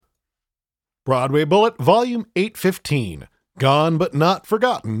Broadway Bullet, Volume 815, Gone But Not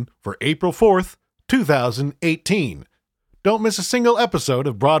Forgotten, for April 4th, 2018. Don't miss a single episode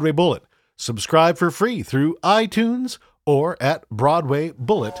of Broadway Bullet. Subscribe for free through iTunes or at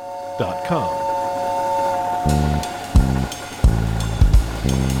BroadwayBullet.com.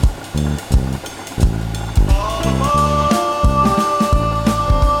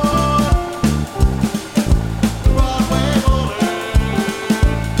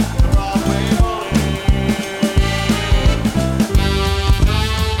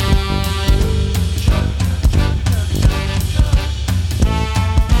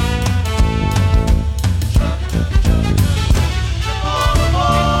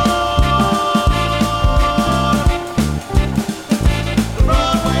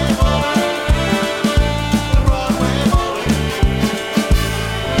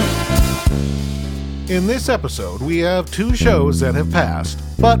 In this episode, we have two shows that have passed,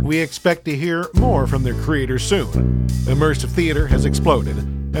 but we expect to hear more from their creators soon. Immersive theater has exploded,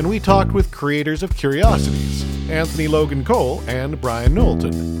 and we talked with creators of Curiosities, Anthony Logan Cole and Brian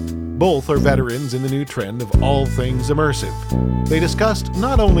Knowlton. Both are veterans in the new trend of all things immersive. They discussed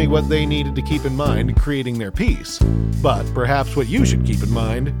not only what they needed to keep in mind creating their piece, but perhaps what you should keep in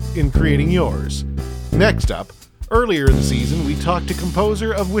mind in creating yours. Next up, earlier in the season, we talked to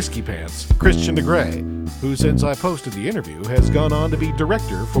composer of Whiskey Pants, Christian DeGray, who, since I posted the interview, has gone on to be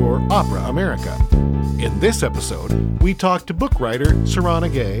director for Opera America. In this episode, we talked to book writer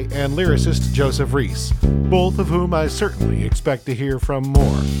Serana Gay and lyricist Joseph Reese, both of whom I certainly expect to hear from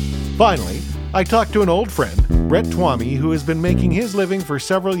more. Finally, I talked to an old friend, Brett Twomey, who has been making his living for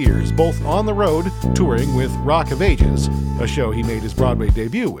several years, both on the road, touring with Rock of Ages, a show he made his Broadway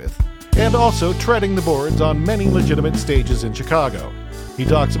debut with, and also treading the boards on many legitimate stages in Chicago. He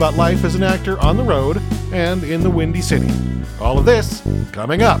talks about life as an actor on the road and in the Windy City. All of this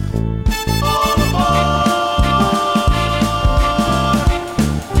coming up.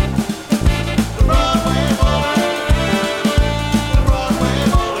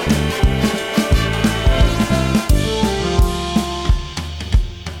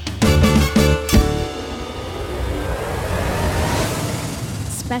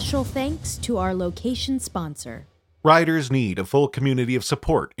 Special thanks to our location sponsor. Writers need a full community of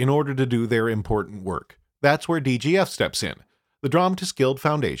support in order to do their important work. That's where DGF steps in. The Dramatists Guild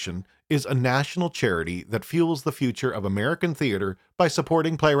Foundation is a national charity that fuels the future of American theater by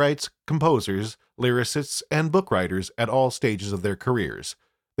supporting playwrights, composers, lyricists, and book writers at all stages of their careers.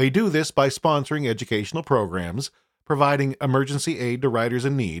 They do this by sponsoring educational programs, providing emergency aid to writers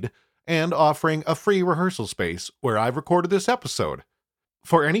in need, and offering a free rehearsal space where I've recorded this episode.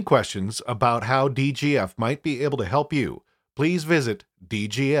 For any questions about how DGF might be able to help you, please visit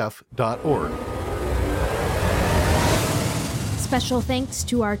dgf.org. Special thanks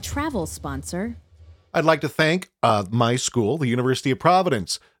to our travel sponsor. I'd like to thank my school, the University of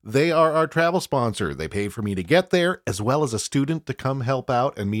Providence. They are our travel sponsor. They pay for me to get there, as well as a student to come help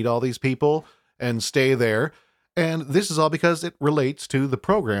out and meet all these people and stay there. And this is all because it relates to the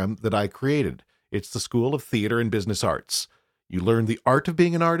program that I created. It's the School of Theater and Business Arts. You learn the art of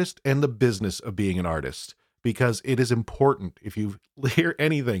being an artist and the business of being an artist, because it is important. If you hear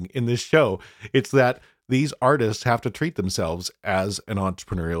anything in this show, it's that these artists have to treat themselves as an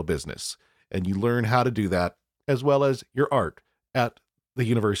entrepreneurial business. And you learn how to do that, as well as your art, at the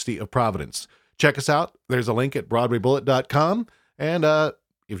University of Providence. Check us out. There's a link at BroadwayBullet.com. And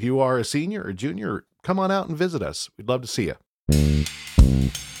if you are a senior or junior, come on out and visit us. We'd love to see you.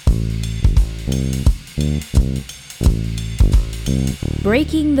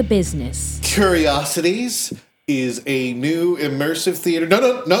 Breaking the Business. Curiosities is a new immersive theater.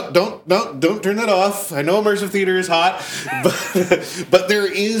 No, don't turn that off. I know immersive theater is hot, but there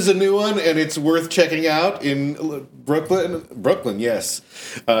is a new one, and it's worth checking out in Brooklyn, yes.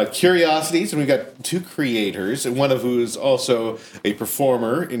 Curiosities, and we've got two creators, and one of who is also a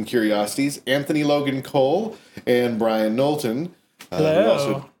performer in Curiosities, Anthony Logan Cole and Brian Knowlton. Hello. Who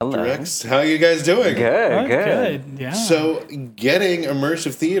also directs. How are you guys doing? Good. Yeah. So, getting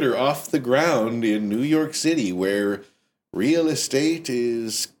immersive theater off the ground in New York City, where real estate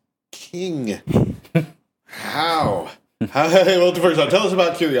is king. How? Well, first off, tell us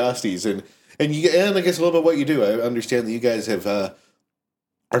about Curiosities and I guess a little bit what you do. I understand that you guys are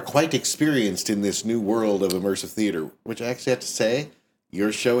quite experienced in this new world of immersive theater, which I actually have to say,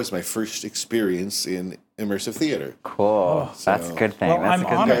 your show is my first experience in immersive theater. Cool. That's a good thing. Well, That's I'm a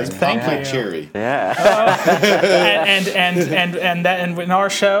good honored. thing. Thank you. Cherry. Yeah. And in our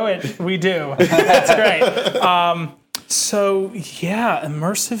show, we do. That's great.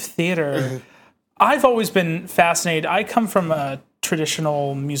 Immersive theater. I've always been fascinated. I come from a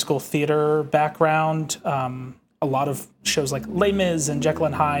traditional musical theater background. A lot of shows like Les Mis and Jekyll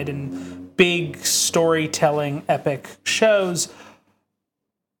and Hyde and big storytelling epic shows.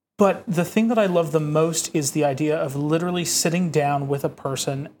 But the thing that I love the most is the idea of literally sitting down with a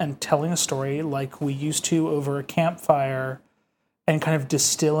person and telling a story like we used to over a campfire and kind of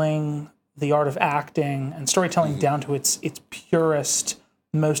distilling the art of acting and storytelling down to its purest,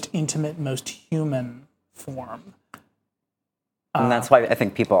 most intimate, most human form. And that's why I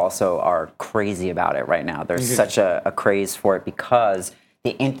think people also are crazy about it right now. There's such a craze for it because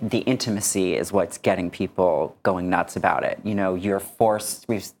the intimacy is what's getting people going nuts about it. You know, you're forced,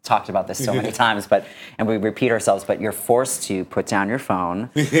 we've talked about this so many times, and we repeat ourselves, but you're forced to put down your phone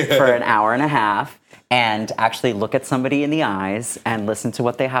for an hour and a half and actually look at somebody in the eyes and listen to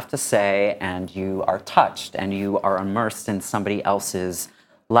what they have to say, and you are touched and you are immersed in somebody else's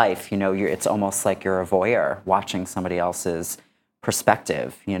life. You know, it's almost like you're a voyeur watching somebody else's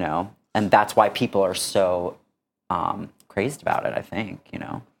perspective, you know, and that's why people are so crazed about it, I think, you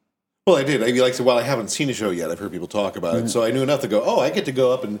know. Well, I did. While I haven't seen a show yet, I've heard people talk about it, so I knew enough to go, oh, I get to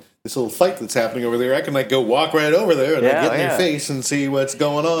go up and this little fight that's happening over there, I can go walk right over there and get in their face and see what's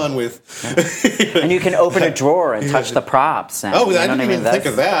going on with... And you can open a drawer and touch the props. And, I didn't even think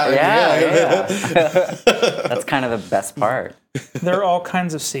of that. Yeah. That's kind of the best part. There are all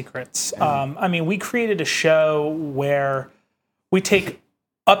kinds of secrets. We created a show where we take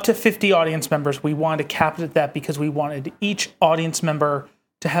up to 50 audience members. We wanted to cap it at that because we wanted each audience member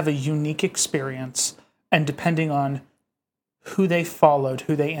to have a unique experience. And depending on who they followed,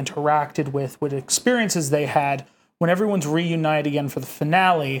 who they interacted with, what experiences they had, when everyone's reunited again for the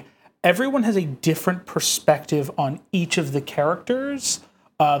finale, everyone has a different perspective on each of the characters.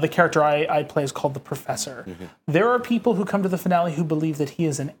 The character I play is called the Professor. There are people who come to the finale who believe that he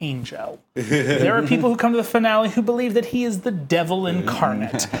is an angel. There are people who come to the finale who believe that he is the devil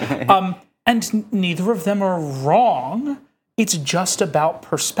incarnate. And neither of them are wrong. It's just about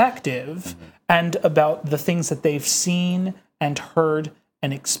perspective and about the things that they've seen and heard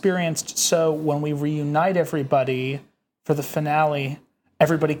and experienced. So when we reunite everybody for the finale,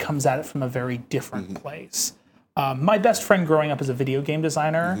 everybody comes at it from a very different place. My best friend growing up is a video game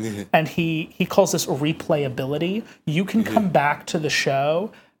designer, and he calls this replayability. You can come back to the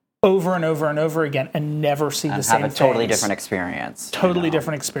show over and over and over again and never see the same thing. Have a totally different experience. Totally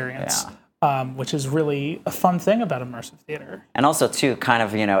different experience, which is really a fun thing about immersive theater. And also, too, kind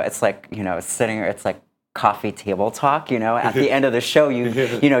of, it's like, it's like coffee table talk, at the end of the show, you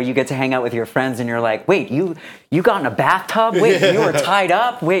get to hang out with your friends and you're like, wait, you got in a bathtub? Wait, you were tied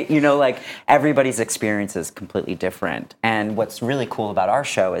up? Wait, everybody's experience is completely different. And what's really cool about our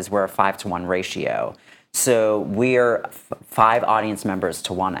show is we're a 5-to-1 ratio. So we're 5 audience members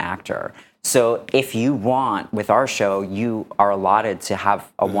to 1 actor. So if you want, with our show, you are allotted to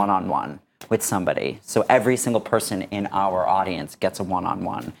have a one-on-one with somebody. So every single person in our audience gets a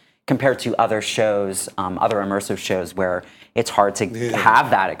one-on-one, compared to other shows, other immersive shows where it's hard to have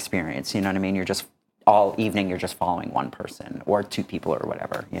that experience. You know what I mean? You're just all evening, you're just following one person or 2 people or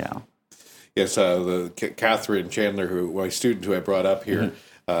whatever, Yes, Catherine Chandler, my student who I brought up here,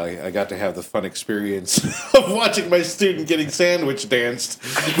 I got to have the fun experience of watching my student getting sandwich danced.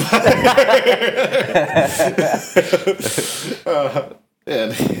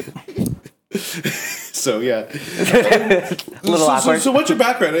 So yeah, little awkward. So what's your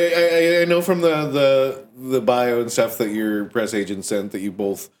background? I know from the bio and stuff that your press agent sent that you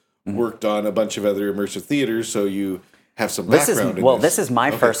both worked on a bunch of other immersive theaters, so you have some background. This is my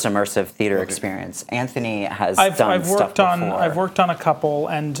first immersive theater experience. Anthony has done stuff before. I've worked on a couple,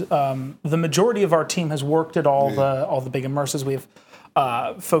 and the majority of our team has worked at all the big immersives. We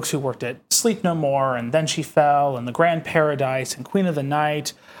have folks who worked at Sleep No More, and Then She Fell, and The Grand Paradise, and Queen of the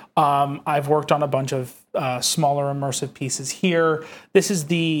Night. I've worked on a bunch of smaller immersive pieces here. This is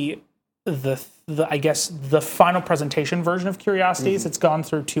the I guess the final presentation version of Curiosities. It's gone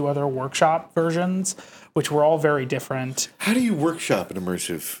through 2 other workshop versions, which were all very different. How do you workshop an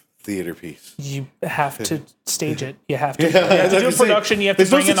immersive theater piece? You have to stage it. You have to, do a production. You have to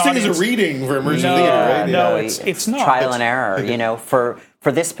bring in audience. There's no such thing as a reading for immersive theater, right? No, it's not. Trial and error.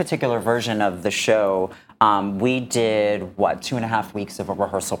 For this particular version of the show, we did 2.5 weeks of a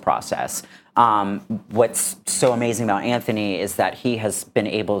rehearsal process. What's so amazing about Anthony is that he has been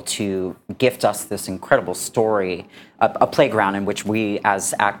able to gift us this incredible story, a playground in which we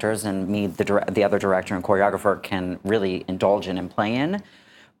as actors and me, the other director and choreographer, can really indulge in and play in.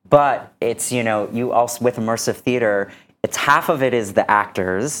 But it's, you also, with immersive theater, it's half of it is the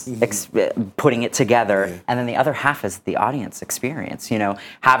actors putting it together, and then the other half is the audience experience. You know,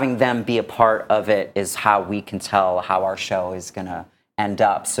 having them be a part of it is how we can tell how our show is going to end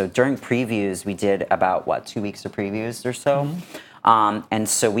up. So during previews, we did about 2 weeks of previews or so. And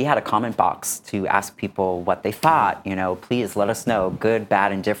so we had a comment box to ask people what they thought. You know, please let us know, good,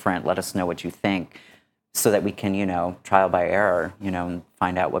 bad, and different. Let us know what you think, so that we can, you know, trial by error, you know,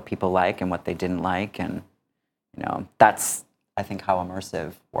 find out what people like and what they didn't like. And, you know, that's, I think, how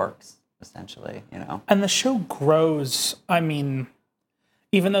immersive works, essentially, you know. And the show grows. I mean,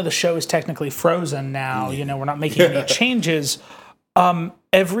 even though the show is technically frozen now, you know, we're not making any changes.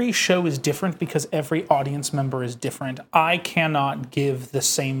 Every show is different because every audience member is different. I cannot give the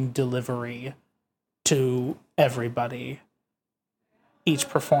same delivery to everybody each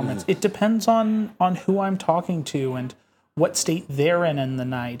performance. It depends on who I'm talking to and what state they're in the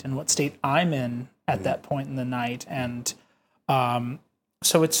night and what state I'm in at that point in the night. And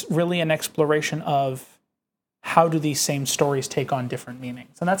so it's really an exploration of how do these same stories take on different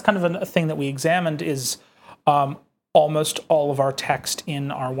meanings. And that's kind of a thing that we examined is almost all of our text in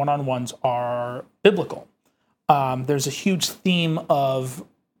our one-on-ones are biblical. There's a huge theme of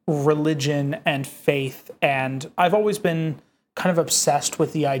religion and faith, and I've always been kind of obsessed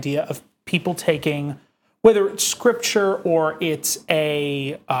with the idea of people taking, whether it's scripture or it's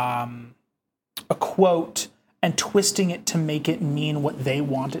a quote, and twisting it to make it mean what they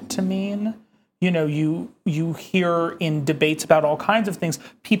want it to mean. You know, you hear in debates about all kinds of things,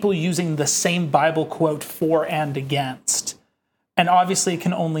 people using the same Bible quote for and against. And obviously it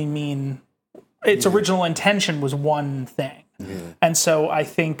can only mean its original intention was one thing. And so I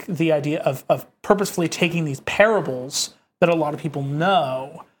think the idea of purposefully taking these parables that a lot of people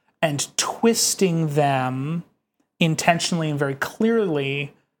know and twisting them intentionally and very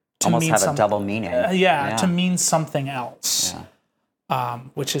clearly to almost mean have something, a double meaning. to mean something else.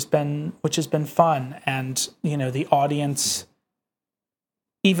 Which has been fun. And, you know, the audience,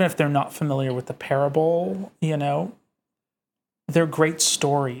 even if they're not familiar with the parable, you know, they're great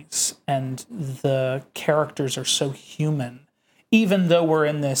stories and the characters are so human. Even though we're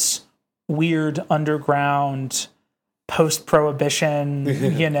in this weird underground post-prohibition,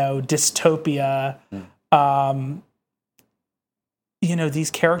 you know, dystopia, you know,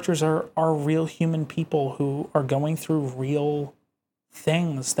 these characters are real human people who are going through real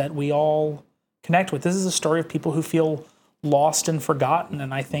things that we all connect with. This is a story of people who feel lost and forgotten,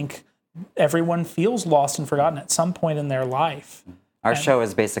 and I think everyone feels lost and forgotten at some point in their life. Our show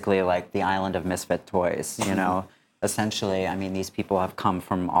is basically like the island of misfit toys, you know. Essentially, I mean, these people have come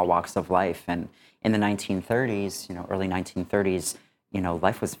from all walks of life, and in the 1930s, you know, early 1930s, you know,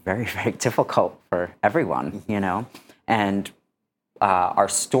 life was very, very difficult for everyone, you know, and our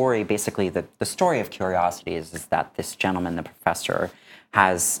story, basically, the story of Curiosities is that this gentleman, the professor,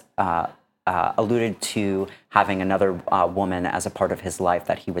 has alluded to having another woman as a part of his life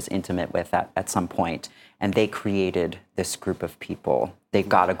that he was intimate with at some point, and they created this group of people. They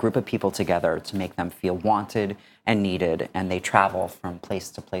got a group of people together to make them feel wanted and needed, and they travel from place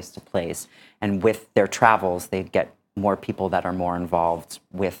to place to place. And with their travels, they get more people that are more involved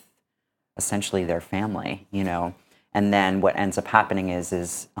with essentially their family, you know. And then what ends up happening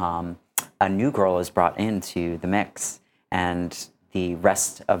is a new girl is brought into the mix, and the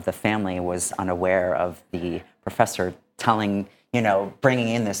rest of the family was unaware of the professor telling, you know, bringing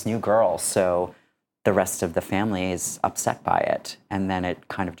in this new girl. So the rest of the family is upset by it, and then it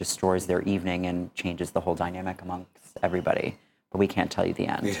kind of destroys their evening and changes the whole dynamic amongst everybody. But we can't tell you the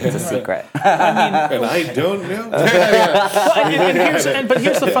end. It's a secret. And I don't know. But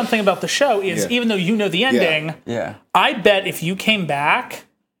here's the fun thing about the show is even though you know the ending, I bet if you came back,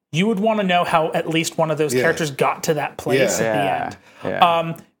 you would want to know how at least one of those characters got to that place at the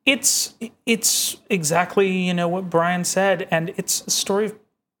end. It's exactly, you know, what Brian said, and it's a story,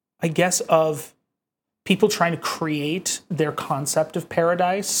 I guess, of people trying to create their concept of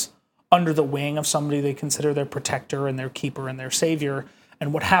paradise under the wing of somebody they consider their protector and their keeper and their savior,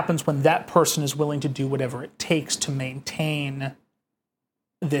 and what happens when that person is willing to do whatever it takes to maintain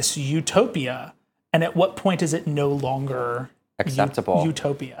this utopia, and at what point is it no longer acceptable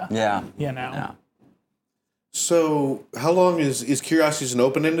utopia? You know. Yeah. So, how long is Curiosities an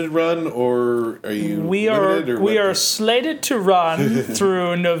open-ended run, or are you limited, or we are slated to run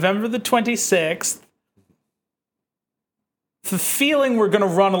through November the 26th. The feeling we're going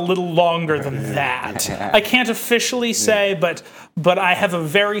to run a little longer than that. I can't officially say, but I have a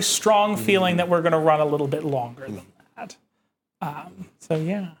very strong feeling that we're going to run a little bit longer than that. So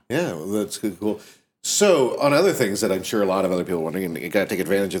yeah. Yeah, well, that's cool. So, on other things that I'm sure a lot of other people are wondering, and you got to take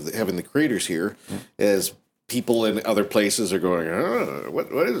advantage of having the creators here, is people in other places are going,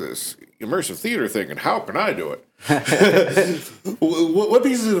 what is this immersive theater thing, and how can I do it? What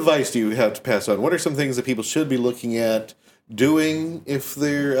pieces of advice do you have to pass on? What are some things that people should be looking at doing if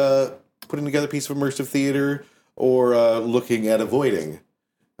they're putting together a piece of immersive theater, or looking at avoiding?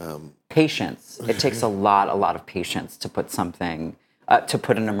 Patience. It takes a lot of patience to put something, to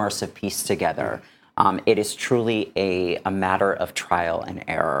put an immersive piece together. It is truly a matter of trial and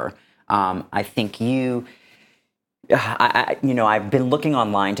error. I think I've been looking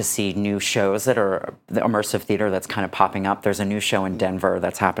online to see new shows that are the immersive theater that's kind of popping up. There's a new show in Denver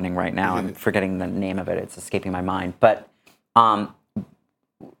that's happening right now. I'm forgetting the name of it. It's escaping my mind. But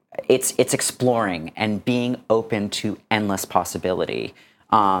it's exploring and being open to endless possibility.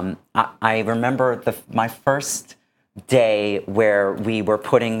 I remember my first day where we were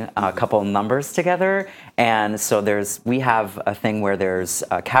putting a couple of numbers together, and so we have a thing where there's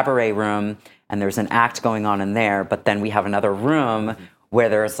a cabaret room and there's an act going on in there, but then we have another room where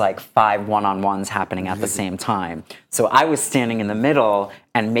there's like 5 one-on-ones happening at the same time. So I was standing in the middle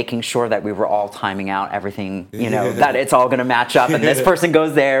and making sure that we were all timing out everything, that it's all going to match up, and this person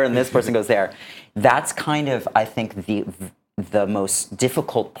goes there and this person goes there. That's kind of, I think, the most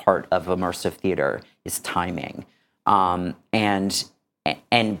difficult part of immersive theater is timing. And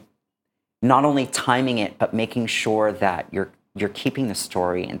not only timing it, but making sure that you're keeping the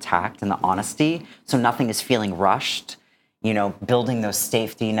story intact and the honesty, so nothing is feeling rushed. Building those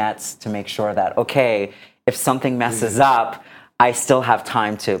safety nets to make sure that, okay, if something messes up, I still have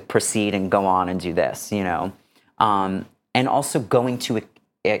time to proceed and go on and do this. And also going to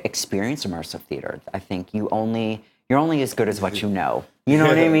experience immersive theater. I think you're only as good as what you know. You know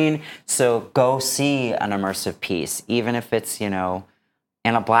what I mean? So go see an immersive piece, even if it's, in a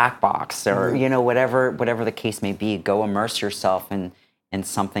black box or, whatever the case may be. Go immerse yourself in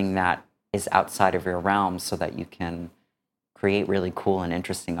something that is outside of your realm so that you can create really cool and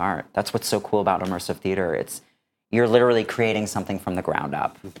interesting art. That's what's so cool about immersive theater. You're literally creating something from the ground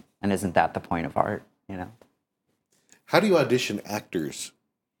up. And isn't that the point of art, How do you audition actors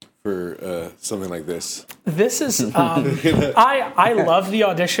for something like this? This is, I love the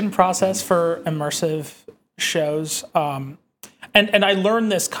audition process for immersive shows. And I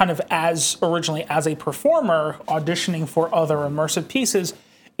learned this kind of originally as a performer auditioning for other immersive pieces,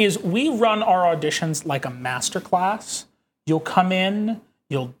 is we run our auditions like a masterclass. You'll come in,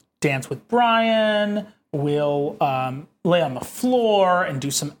 you'll dance with Brian, we'll lay on the floor and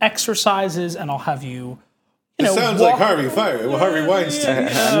do some exercises, and I'll have you, It sounds like Harvey Weinstein.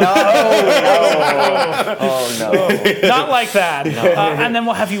 No. Not like that. And then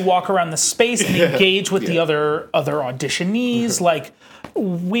we'll have you walk around the space and engage with the other auditionees. Like,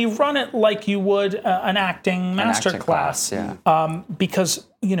 we run it like you would an acting masterclass. Because,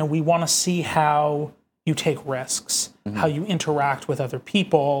 we want to see how you take risks, how you interact with other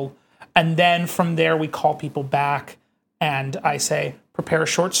people. And then from there, we call people back and I say, prepare a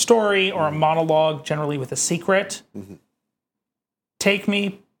short story or a monologue, generally with a secret. Take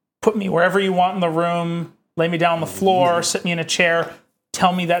me, put me wherever you want in the room, lay me down on the floor, sit me in a chair,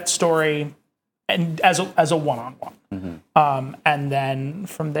 tell me that story, and as a one-on-one. And then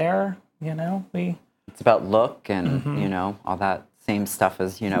from there, it's about look and all that same stuff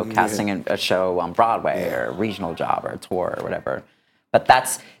as casting a show on Broadway or a regional job or a tour or whatever. But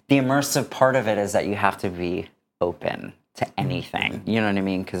that's the immersive part of it, is that you have to be open to anything. You know what I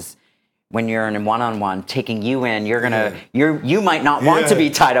mean? Because when you're in a one-on-one, taking you in, you might not want to be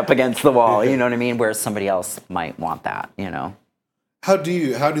tied up against the wall. You know what I mean? Whereas somebody else might want that. How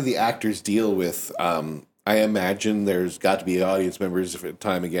do the actors deal with? I imagine there's got to be audience members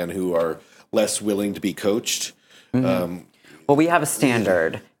time again who are less willing to be coached. Well, we have a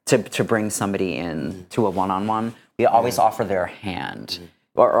standard to bring somebody in to a one-on-one. We always offer their hand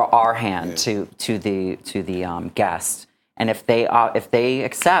or our hand to the guest. And if they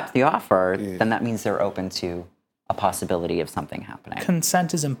accept the offer, then that means they're open to a possibility of something happening.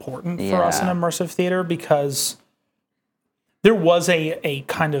 Consent is important for us in immersive theater, because there was a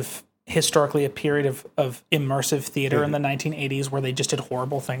kind of historically a period of immersive theater in the 1980s where they just did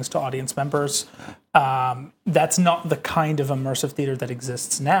horrible things to audience members. That's not the kind of immersive theater that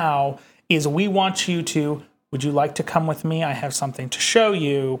exists now. Is we want you to, would you like to come with me? I have something to show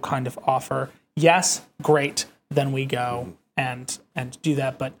you, kind of offer. Yes, great. Then we go and do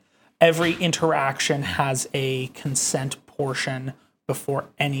that. But every interaction has a consent portion before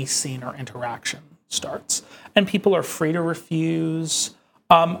any scene or interaction starts. And people are free to refuse.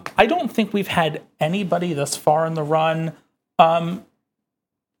 I don't think we've had anybody thus far in the run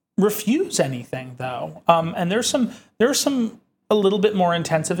refuse anything, though. And there's some a little bit more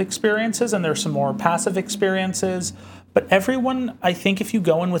intensive experiences and there's some more passive experiences. But everyone, I think if you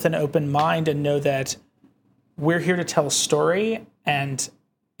go in with an open mind and know that we're here to tell a story, and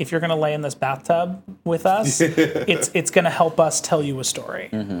if you're going to lay in this bathtub with us, it's going to help us tell you a story.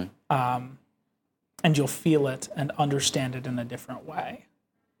 And you'll feel it and understand it in a different way.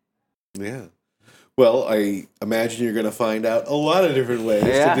 Yeah. Well, I imagine you're going to find out a lot of different ways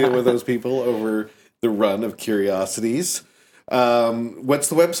to deal with those people over the run of Curiosities. What's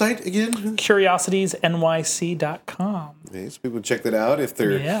the website again? CuriositiesNYC.com. Okay, so people can check that out if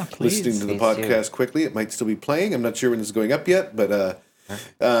they're listening to the podcast quickly. It might still be playing. I'm not sure when this is going up yet, but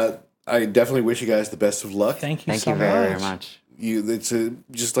I definitely wish you guys the best of luck. Thank you very much. It's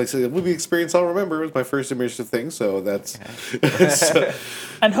just like a movie experience I'll remember. It was my first immersive thing, so that's...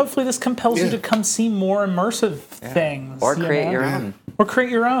 And hopefully this compels you to come see more immersive things. Or create your own. Or create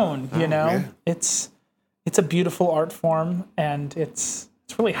your own, you know? Yeah. It's a beautiful art form, and it's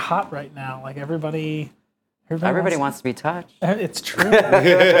really hot right now. Like everybody wants to be touched. It's true.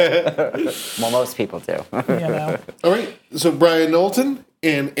 Well, most people do. You know? All right, so Brian Knowlton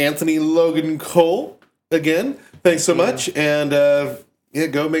and Anthony Logan Cole, again, thanks so much. And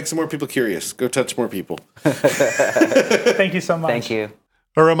go make some more people curious. Go touch more people. Thank you so much. Thank you.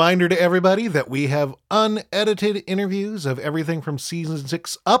 A reminder to everybody that we have unedited interviews of everything from season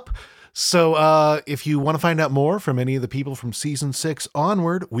 6 up. So if you want to find out more from any of the people from season 6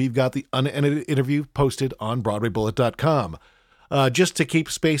 onward, we've got the unedited interview posted on BroadwayBullet.com. Just to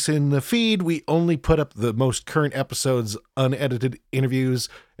keep space in the feed, we only put up the most current episodes' unedited interviews,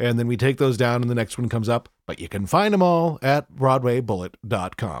 and then we take those down and the next one comes up. But you can find them all at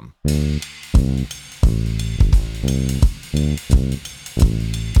BroadwayBullet.com.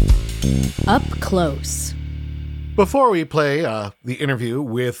 Up close. Before we play the interview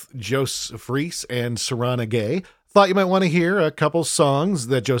with Joseph Reese and Serana Gay, thought you might want to hear a couple songs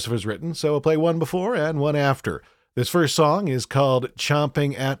that Joseph has written, so we'll play one before and one after. This first song is called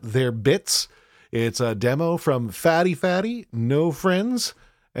Chomping at Their Bits. It's a demo from Fatty Fatty, No Friends,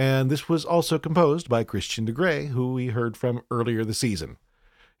 and this was also composed by Christian DeGray, who we heard from earlier this season.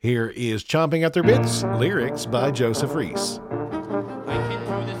 Here is Chomping at Their Bits, lyrics by Joseph Reese. I can't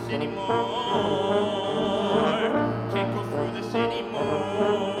do this anymore. Can't go through this anymore.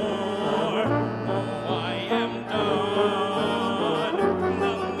 Oh, I am done.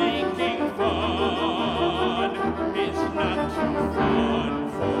 The making fun is not too fun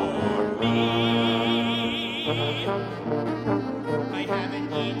for me. I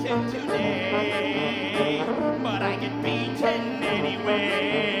haven't eaten today, but I get beaten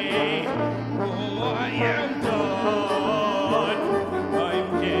anyway. Oh, I am done.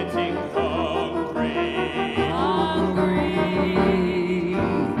 I'm getting hungry.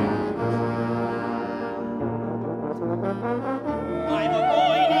 I've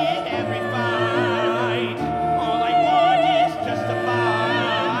avoided every fight. All I want is just a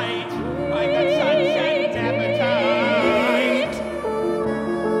bite. I've got such an appetite.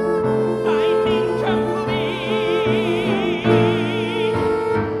 I'm incomplete.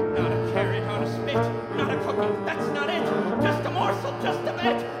 Not a carrot on a spit, not a cookie, that's not it. Just a morsel, just a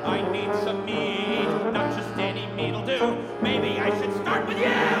bit. I need some meat, not just any meat'll do. Maybe I should start with you.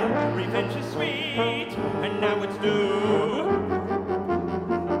 Revenge is sweet, and now it's due.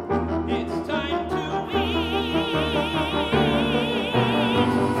 It's time to eat.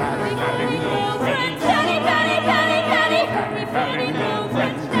 Fatty, fatty, little friends. Fatty, fatty, fatty, fatty. Fatty, fatty, little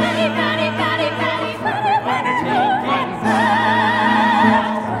friends. Fatty, fatty, fatty, fatty. Fatty, fatty, little friends. Fatty,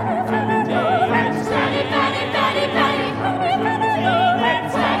 fatty, fatty, fatty. Fatty, fatty, little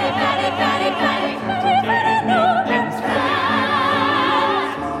friends. Fatty, fatty, fatty, fatty. Fatty, fatty, little friends.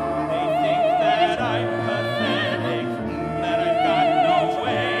 They think that I'm pathetic, that I've got no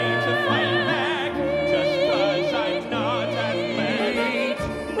way to fight back, just 'cause I'm not athletic.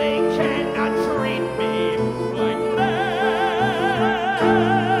 They cannot treat me like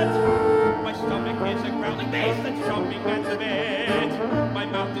that. My stomach is a growling beast that's chomping at the bit. My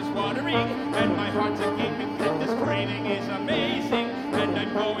mouth is watering and my heart's a gaping pit. This craving is amazing and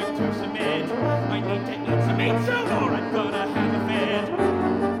I'm going to submit. I need to eat some meat soon or I'm gonna have a fit.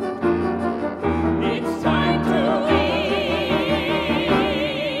 It's time to eat.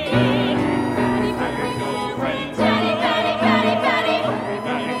 Fatty, fatty, little friends. Fatty, fatty, fatty, fatty. Fatty,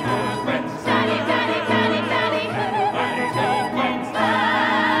 fatty, little friends. Fatty, fatty, fatty, fatty. Fatty, fatty, taking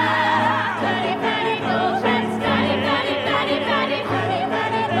flight. Fatty, fatty, little friends. Fatty, fatty, fatty, fatty. Fatty,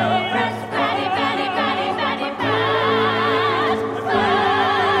 fatty, little friends. Fatty, fatty, fatty, fatty, fatty.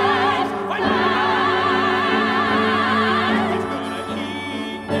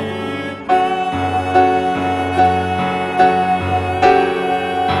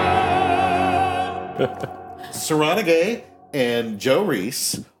 Serana Gay and Joe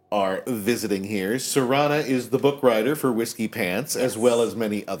Reese are visiting here. Serana is the book writer for Whiskey Pants, as well as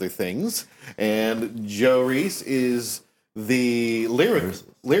many other things. And Joe Reese is the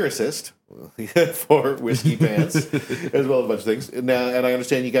lyricist for Whiskey Pants, as well as a bunch of things. Now, and I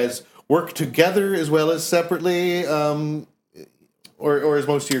understand you guys work together as well as separately, or is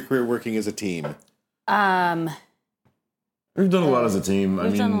most of your career working as a team? We've done a lot as a team.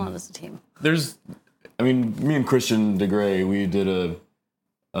 We've done a lot as a team. Me and Christian DeGray, we did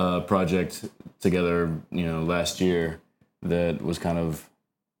a project together, last year that was kind of,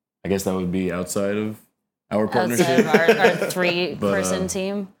 I guess that would be outside of our partnership. Outside of our three-person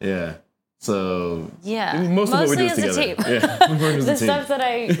team. Yeah. So yeah, most of what we do is mostly as a together. team. Yeah, we work as a The team. stuff that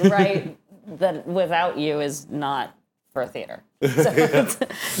I write that without you is not for theater. So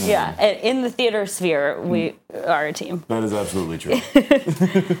yeah, and in the theater sphere, we are a team. That is absolutely true.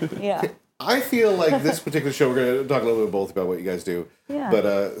 Yeah. I feel like this particular show, we're going to talk a little bit both about what you guys do. Yeah. But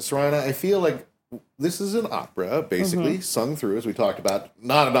Serana, I feel like this is an opera, basically, sung through, as we talked about.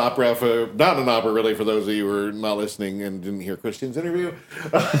 Not an opera, really, for those of you who are not listening and didn't hear Christian's interview.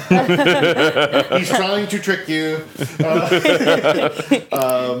 He's trying to trick you.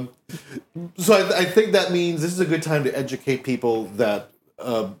 So I think that means this is a good time to educate people that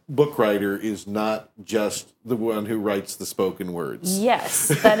a book writer is not just the one who writes the spoken words. Yes,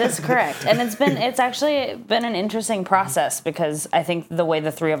 that is correct. And it's actually been an interesting process because I think the way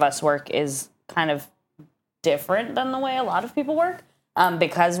the three of us work is kind of different than the way a lot of people work,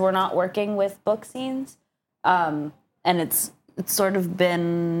 because we're not working with book scenes. And it's sort of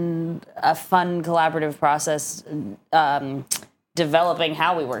been a fun collaborative process, developing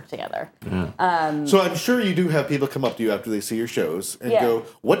how we work together. So I'm sure you do have people come up to you after they see your shows and go,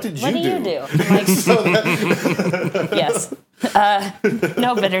 "What did you What do do?" you do? I'm like, yes.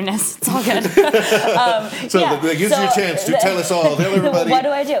 No bitterness. It's all good. That gives you a chance to tell us all. Tell everybody. What do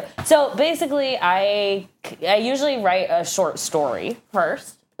I do? So basically, I usually write a short story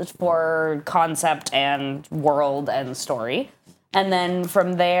first for concept and world and story. And then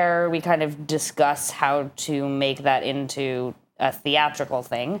from there, we kind of discuss how to make that into a theatrical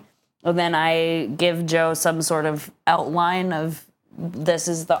thing. And then I give Joe some sort of outline of this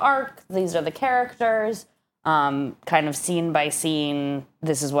is the arc, these are the characters, kind of scene by scene,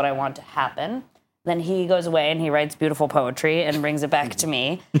 this is what I want to happen. Then he goes away and he writes beautiful poetry and brings it back to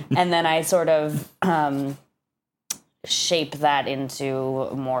me. And then I sort of shape that into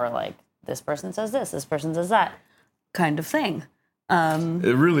more like this person says this person says that kind of thing.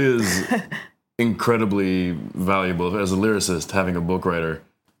 It really is incredibly valuable as a lyricist having a book writer,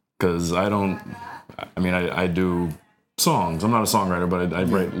 because I do songs. I'm not a songwriter, but I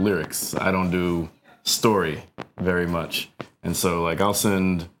write lyrics. I don't do story very much. And so like I'll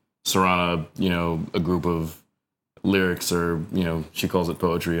send Serana, a group of lyrics, or, she calls it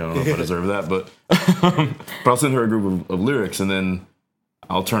poetry. I don't know if I deserve that, but I'll send her a group of lyrics, and then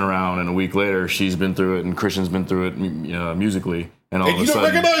I'll turn around and a week later she's been through it and Christian's been through it musically. And all of a you don't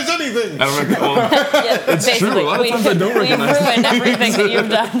sudden, recognize anything. I don't it's true. A lot of times I don't recognize. We've ruined everything that you've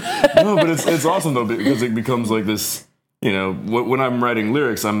done. No, but it's awesome though, because it becomes like this. When I'm writing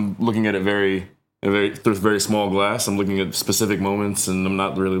lyrics, I'm looking at it through very small glass. I'm looking at specific moments, and I'm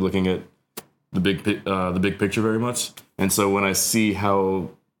not really looking at the big picture very much. And so when I see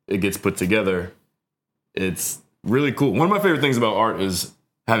how it gets put together, it's really cool. One of my favorite things about art is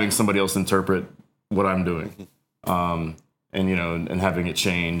having somebody else interpret what I'm doing. And having it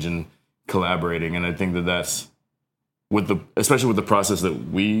change and collaborating. And I think that's especially with the process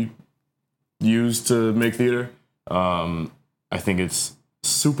that we use to make theater, I think it's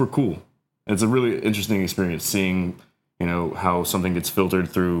super cool. It's a really interesting experience seeing, how something gets filtered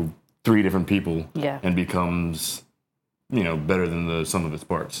through 3 different people and becomes, better than the sum of its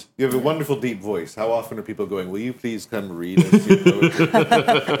parts. You have a wonderful deep voice. How often are people going, "Will you please come read us your poetry?"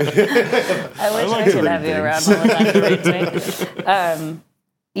 I wish I could have you around all the time to read to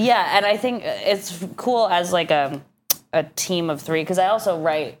me. And I think it's cool as like a team of 3, because I also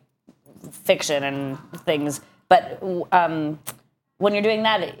write fiction and things, but when you're doing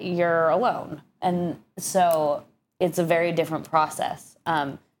that, you're alone. And so it's a very different process.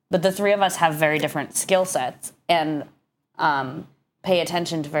 But the 3 of us have very different skill sets and pay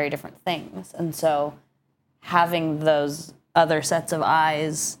attention to very different things. And so having those other sets of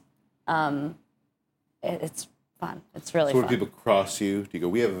eyes, it's fun. It's really So fun. when people cross you, do you go,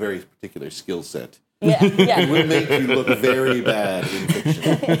 "We have a very particular skill set. Yeah, yeah. Will make you look very bad in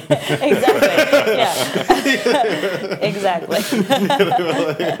fiction. Exactly. Yeah. Exactly. You'd be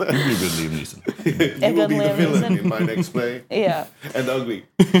a good Liam Neeson. You will be the Liam villain Neeson. in my next play. Yeah. And ugly.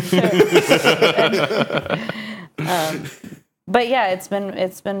 But yeah, it's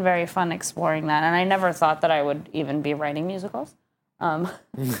been very fun exploring that, and I never thought that I would even be writing musicals. And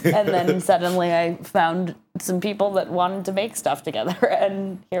then suddenly I found some people that wanted to make stuff together,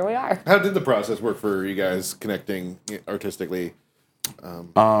 and here we are. How did the process work for you guys connecting artistically?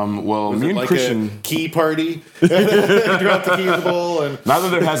 Well, Was me it and like Christian. a key party? Drop the key in the bowl and Not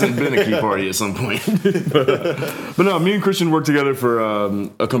that there hasn't been a key party at some point, but no, me and Christian worked together for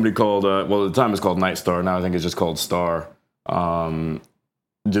a company called well, at the time it's called Night Star. Now I think it's just called Star.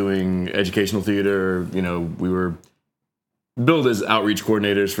 Doing educational theater. You know, we were billed as outreach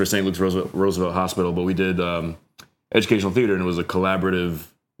coordinators for St. Luke's Roosevelt Hospital, but we did educational theater, and it was a collaborative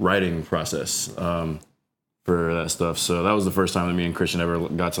writing process for that stuff. So that was the first time that me and Christian ever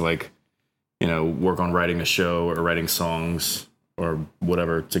got to, like, you know, work on writing a show or writing songs or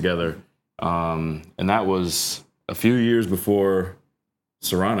whatever together. And that was a few years before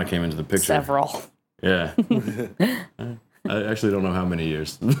Sarana came into the picture. Several. Yeah. I actually don't know how many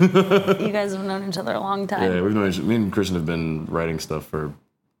years. You guys have known each other a long time. Yeah, me and Christian have been writing stuff for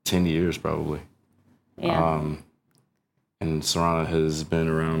 10 years probably. Yeah. And Sarana has been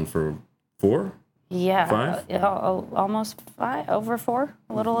around for 4? Yeah, 5? Almost 5, over 4,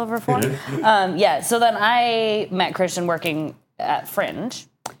 a little over 4. Yeah, so then I met Christian working at Fringe,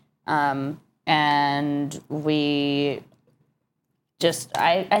 and we just,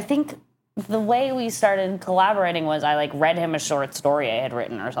 I think the way we started collaborating was I like read him a short story I had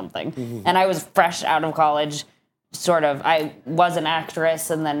written or something, and I was fresh out of college. Sort of, I was an actress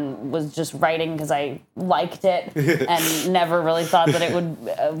and then was just writing because I liked it and never really thought that it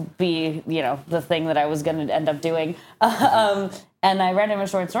would be, you know, the thing that I was going to end up doing. And I read him a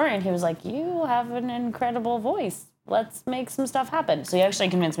short story and he was like, "You have an incredible voice. Let's make some stuff happen." So he actually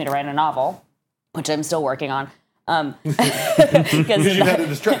convinced me to write a novel, which I'm still working on. Because you had to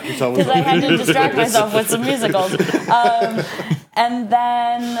distract yourself. I had to distract myself with some musicals. And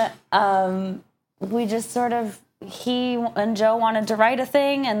then we just sort of, he and Joe wanted to write a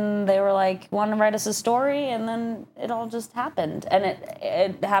thing, and they were like, "Want to write us a story?" And then it all just happened, and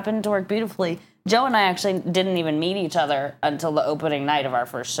it happened to work beautifully. Joe and I actually didn't even meet each other until the opening night of our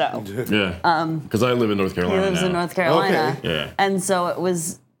first show. Yeah. Because I live in North Carolina. He lives now. in North Carolina. Okay. Yeah. And so it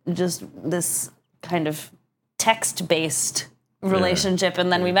was just this kind of text-based relationship,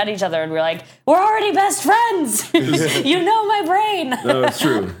 and then we met each other and we were like, "We're already best friends." You know my brain. No, it's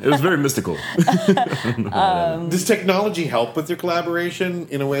true. It was very mystical. Does technology help with your collaboration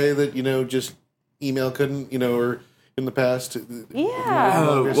in a way that, you know, just email couldn't, you know, or in the past?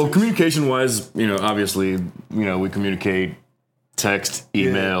 Yeah. Well, communication-wise, you know, obviously, you know, we communicate text,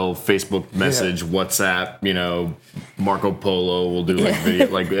 email, Facebook message, WhatsApp, you know, Marco Polo will do like video,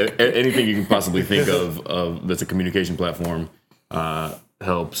 like anything you can possibly think of that's a communication platform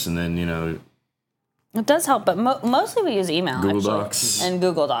helps. And then, you know, It does help, but mostly we use email, Google actually. Docs. And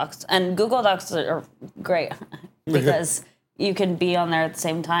Google Docs. And Google Docs are great because you can be on there at the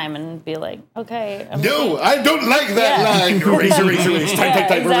same time and be like, "Okay, I'm No, okay." I don't like that Yeah. line. Erase, erase, erase. Type, type,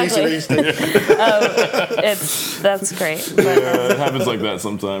 type, erase, exactly. erase. That's great. But, it happens like that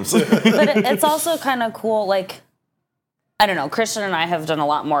sometimes. but it's also kind of cool, like, I don't know, Christian and I have done a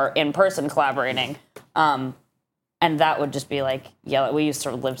lot more in-person collaborating, and that would just be like, we used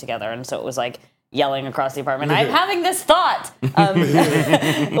to live together, and so it was like yelling across the apartment, "I'm having this thought,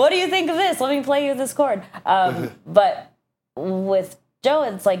 what do you think of this? Let me play you this chord." But with Joe,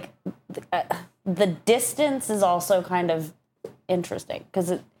 it's like the distance is also kind of interesting because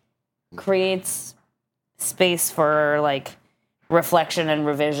it creates space for like reflection and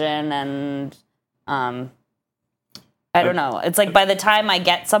revision, and I don't know. It's like by the time I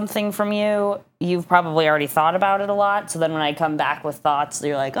get something from you, you've probably already thought about it a lot. So then when I come back with thoughts,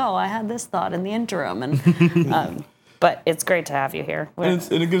 you're like, "Oh, I had this thought in the interim." And but it's great to have you here. And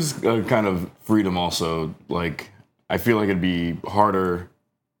it gives a kind of freedom also. Like, I feel like it'd be harder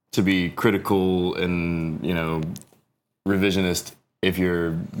to be critical and, you know, revisionist if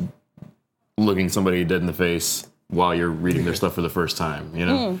you're looking somebody dead in the face while you're reading their stuff for the first time, you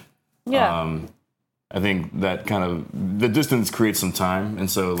know? Yeah. I think that kind of, the distance creates some time, and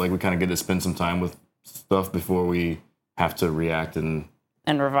so, like, we kind of get to spend some time with stuff before we have to react and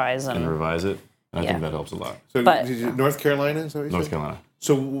revise revise it. And I think Yeah. that helps a lot. So, But- did you, North Carolina? Is that what you North said? Carolina.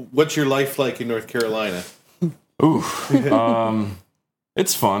 So, what's your life like in North Carolina? Ooh,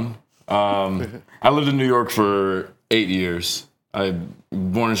 it's fun. I lived in New York for 8 years, I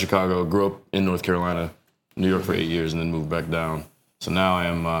born in Chicago, grew up in North Carolina, New York for 8 years, and then moved back down. So now I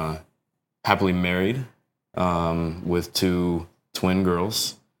am happily married with 2 twin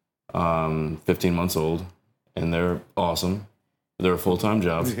girls, 15 months old, and they're awesome. They're a full-time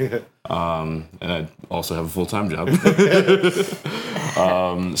job, and I also have a full-time job.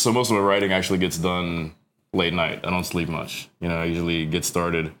 So most of my writing actually gets done late night. I don't sleep much. I usually get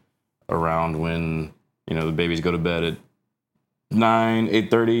started around when the babies go to bed at 9,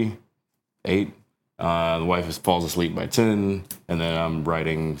 8:30, 8. The wife falls asleep by 10, and then I'm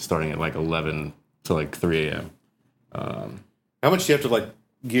writing starting at like 11 to like 3 a.m. How much do you have to like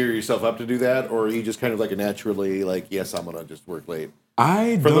gear yourself up to do that, or are you just kind of like a naturally like, yes, I'm gonna just work late?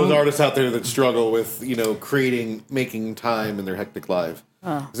 For those artists out there that struggle with making time in their hectic life,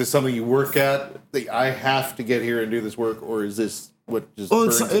 is this something you work at? That I have to get here and do this work, or is this what just? Well,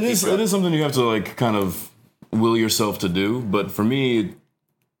 it is something you have to like kind of will yourself to do. But for me,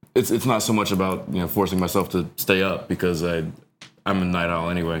 it's not so much about forcing myself to stay up, because I'm a night owl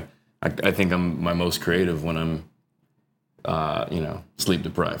anyway. I think I'm my most creative when I'm sleep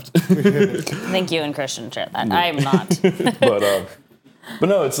deprived. Thank you and Christian share that. I am not. But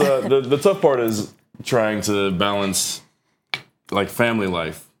no, it's the tough part is trying to balance like family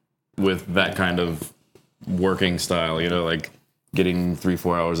life with that kind of working style. Like getting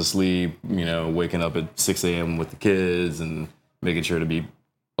 3-4 hours of sleep. Waking up at 6 a.m. with the kids and making sure to be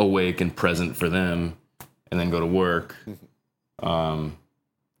awake and present for them, and then go to work.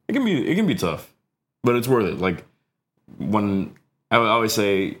 It can be tough, but it's worth it. Like when I would always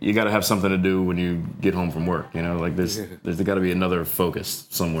say, you got to have something to do when you get home from work. Like there's got to be another focus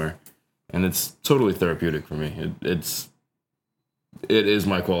somewhere, and it's totally therapeutic for me. It is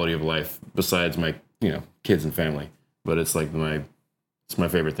my quality of life besides my kids and family, but it's like my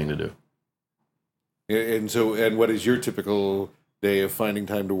favorite thing to do. And what is your typical day of finding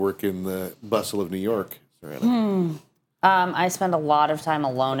time to work in the bustle of New York, Sarana? I spend a lot of time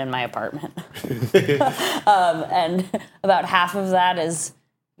alone in my apartment. And about half of that is,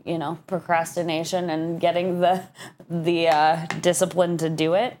 procrastination and getting the discipline to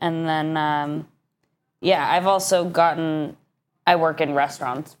do it. And then, I've also I work in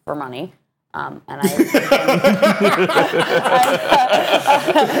restaurants for money. And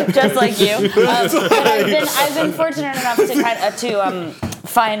just like you. And I've been fortunate enough to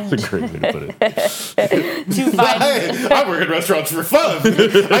find Great way to put it. I work in restaurants for fun. I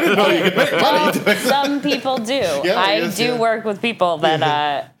didn't know you could make money doing that. Some people do. I do work with people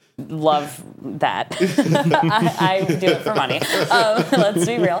that love that. I do it for money. Let's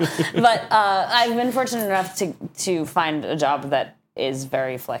be real. But I've been fortunate enough to find a job that is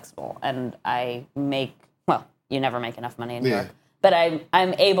very flexible, and I make, you never make enough money in New York, but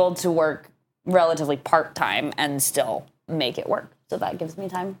I'm able to work relatively part-time and still make it work. So that gives me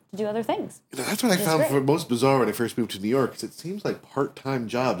time to do other things. That's what I found most bizarre when I first moved to New York, because it seems like part-time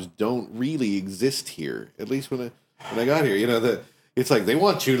jobs don't really exist here, at least when I got here. It's like they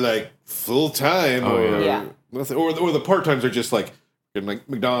want you like full-time nothing, or the part-times are just like in like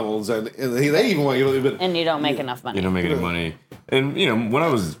McDonald's, and they even want you to live. And you don't make enough money. You don't make any money. And when I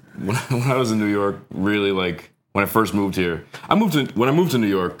was in New York, really like when I first moved here, when I moved to New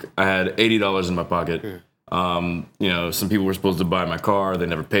York, I had $80 in my pocket. Some people were supposed to buy my car. They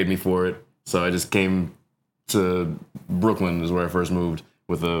never paid me for it. So I just came to Brooklyn, is where I first moved,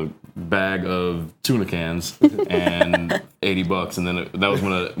 with a bag of tuna cans and $80. And then that was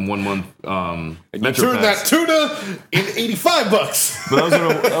when a 1 month Metro Pass. That tuna in $85. But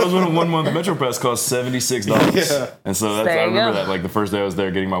that was when a 1 month Metro Pass cost $76. Yeah. And so I remember that, like the first day I was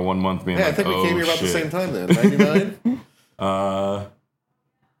there, getting my 1 month, being I think we came here about the same time then. 99.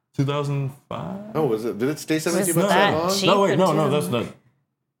 2005. Oh, was it? Did it stay 72 Was bucks that that long? cheap? No, wait, no, that's not.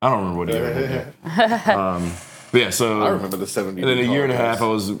 I don't remember what year. But yeah, so I remember the 70. And then a year and a half, I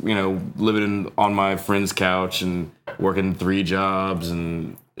was living on my friend's couch and working 3 jobs,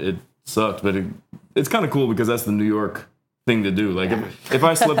 and it sucked. But it's kind of cool because that's the New York thing to do. Like if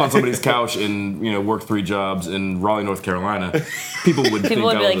I slept on somebody's couch and worked 3 jobs in Raleigh, North Carolina, people would be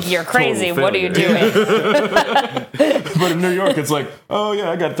like, "You're crazy. What are you doing?" But in New York, it's like, "Oh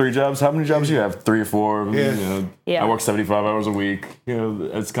yeah, I got 3 jobs. How many jobs do you have? 3 or 4. I work 75 hours a week.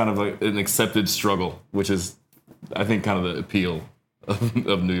 It's kind of like an accepted struggle, which is, I think, kind of the appeal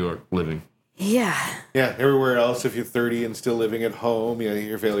of New York living. Yeah. Yeah, everywhere else, if you're 30 and still living at home,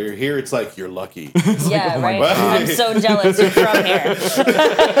 you're a failure. Here, it's like you're lucky. Yeah, right. I'm so jealous you're from here.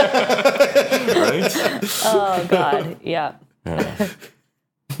 Right? Oh, God. Yeah.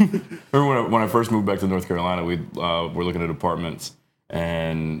 Remember when I first moved back to North Carolina, we were looking at apartments,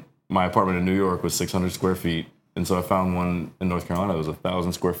 and my apartment in New York was 600 square feet, And so I found one in North Carolina that was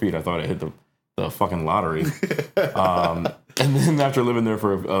 1,000 square feet. I thought I hit the fucking lottery. And then after living there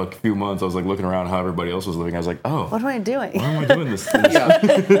for a few months, I was like looking around how everybody else was living. I was like, oh, What am I doing? why am I doing this?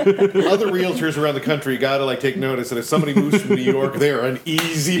 Other realtors around the country got to like take notice that if somebody moves from New York, they're an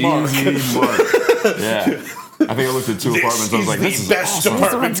easy mark. Easy mark. Yeah. I think I looked at 2 apartments. I was like, the this is best awesome.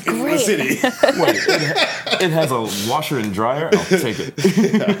 apartment in the great. city. Wait, it has a washer and dryer? I'll take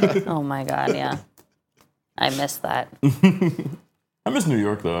it. Oh my god, yeah. I missed that. I miss New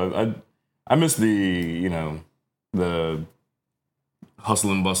York, though. I miss the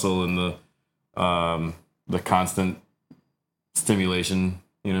hustle and bustle and the constant stimulation,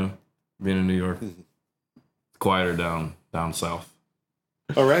 being in New York. Quieter down south.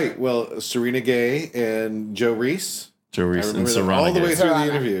 All right. Well, Serena Gay and Joe Reese. Joe Reese and Remember them Serrana all the way Gay. through the Serrana,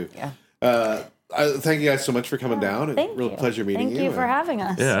 interview. yeah. Thank you guys so much for coming down. It's Thank a real you. pleasure meeting you. Thank you for and having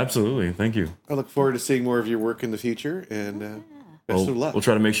us. Yeah, absolutely. Thank you. I look forward to seeing more of your work in the future, and best of luck. We'll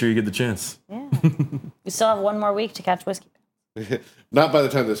try to make sure you get the chance. Yeah. We still have 1 more week to catch Whiskey. Not by the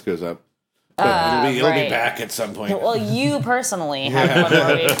time this goes up. But it'll be right. back at some point. Well, you personally have 1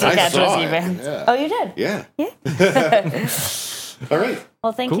 more week to I catch saw Whiskey it, Bands. yeah. Oh, you did? Yeah. Yeah. All right.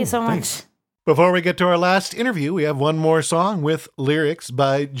 Well, thank you so much. thanks. Before we get to our last interview, we have one more song with lyrics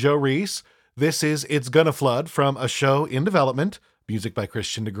by Joe Reese. This is It's Gonna Flood from a show in development, music by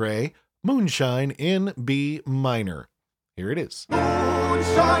Christian DeGray, Moonshine in B minor. Here it is.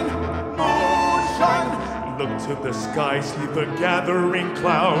 Moonshine, moonshine. Look to the sky, see the gathering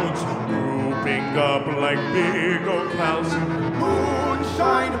clouds, grouping up like big old clouds.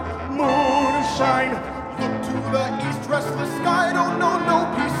 Moonshine, moonshine. Look to the east, restless sky, don't know no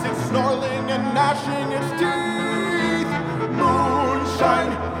peace. It's snarling and gnashing its teeth.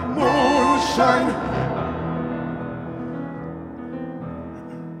 Moonshine, moonshine.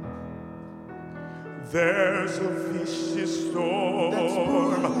 There's a vicious storm.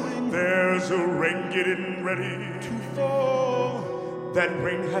 There's a rain getting ready to fall. That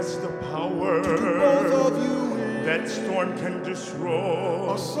rain has the power to do both of you. That storm can destroy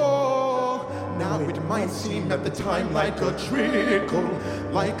us all. Now it might seem at the time like a trickle,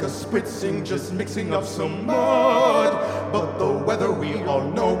 like a spritzing, just mixing up some mud. But the weather we all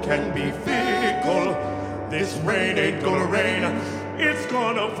know can be fickle. This rain ain't gonna rain, it's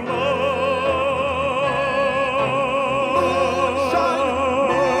gonna flood.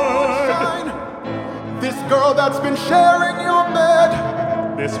 This girl that's been sharing your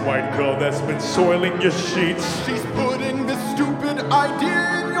bed, this white girl that's been soiling your sheets, she's putting this stupid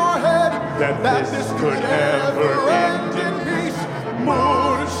idea in your head that this could ever end in peace.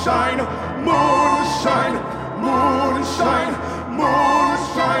 Moonshine, moonshine, moonshine,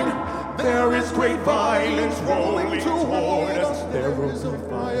 moonshine. There is great violence rolling toward us. There is a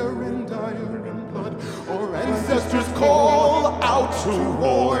fire and iron and blood. Our ancestors call out to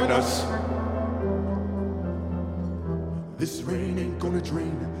warn us. This rain ain't gonna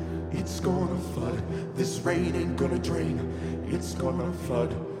drain, it's gonna flood. This rain ain't gonna drain, it's gonna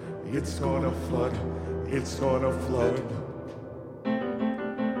flood. It's gonna flood, it's gonna flood.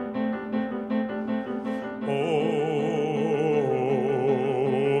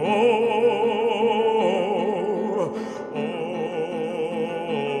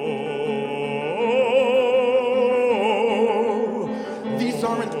 These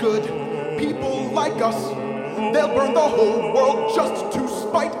aren't good people like us. They'll burn the whole world just to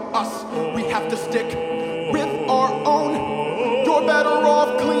spite us. We have to stick with our own. You're better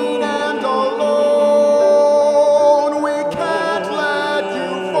off clean and alone. We can't let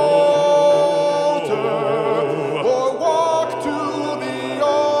you falter or walk to the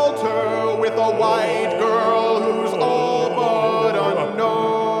altar with a white girl who's all but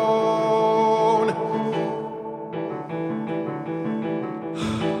unknown.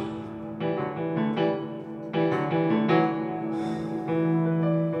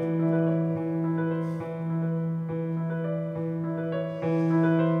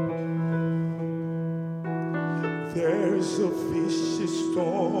 There's a vicious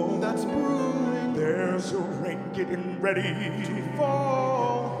storm that's brewing. There's a rain getting ready to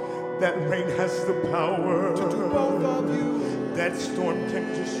fall. That rain has the power to do both of you. That storm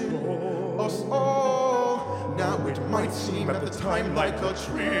can destroy us all. Now it might seem at the time like a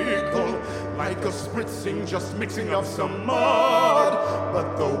trickle, like a spritzing, just mixing up some mud.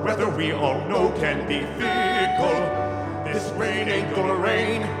 But the weather we all know can be fickle. This rain ain't gonna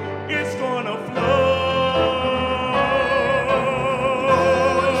rain, it's gonna flood.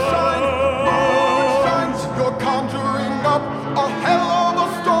 You're conjuring up a hell of a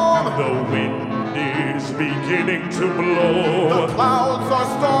storm. The wind is beginning to blow. The clouds are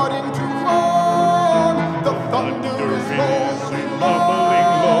starting to form. The thunder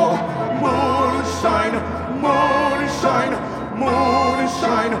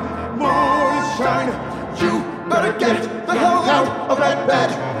Get the hell out of that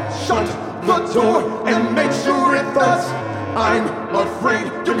bed. Shut the door and make sure it thuds. I'm afraid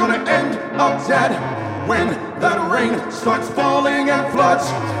you're gonna end up dead when that rain starts falling and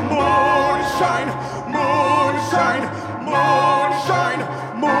floods. Moonshine, moonshine, moonshine,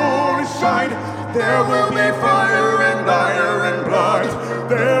 moonshine. There will be fire and iron blood.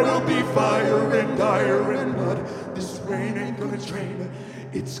 There will be fire and iron blood. This rain ain't gonna drain.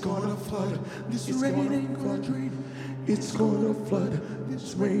 It's gonna flood. This rain ain't gonna drain. It's gonna flood.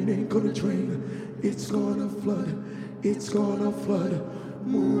 This rain ain't gonna drain. It's gonna flood. It's gonna flood.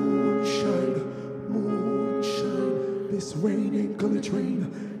 Moonshine, moonshine. This rain ain't gonna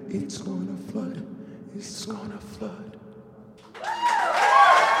drain. It's gonna flood. It's gonna flood.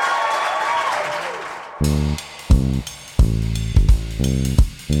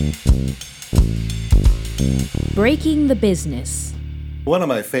 Breaking the business. One of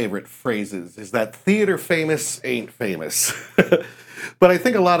my favorite phrases is that theater famous ain't famous. But I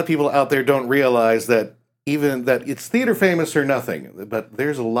think a lot of people out there don't realize that even that it's theater famous or nothing, but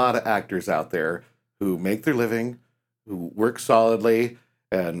there's a lot of actors out there who make their living, who work solidly,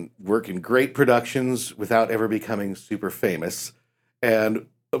 and work in great productions without ever becoming super famous. And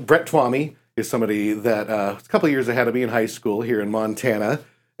Brett Twomey is somebody that a couple of years ahead of me in high school here in Montana,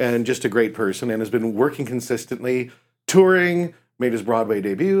 and just a great person, and has been working consistently, touring, made his Broadway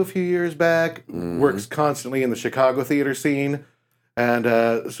debut a few years back, works constantly in the Chicago theater scene. And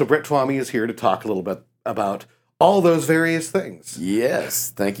so Brett Twomey is here to talk a little bit about all those various things.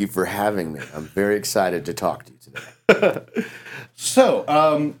 Yes, thank you for having me. I'm very excited to talk to you today.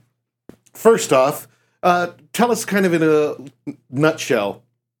 So, first off, tell us kind of in a nutshell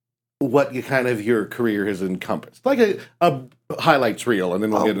what your career has encompassed. Like a highlights reel, and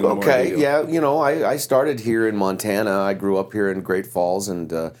then we'll get into more detail. Yeah, I started here in Montana. I grew up here in Great Falls and,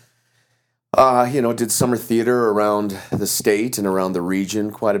 did summer theater around the state and around the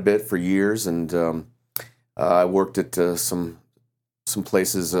region quite a bit for years. And I worked at some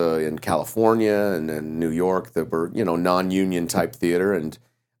places in California and in New York that were, non-union type theater. And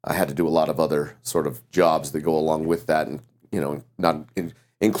I had to do a lot of other sort of jobs that go along with that, and,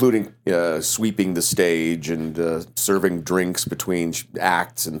 including sweeping the stage and serving drinks between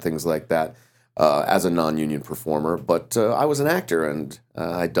acts and things like that as a non-union performer. But I was an actor, and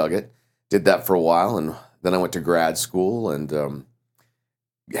I dug it. Did that for a while, and then I went to grad school and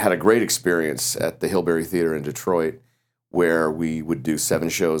had a great experience at the Hillberry Theater in Detroit, where we would do 7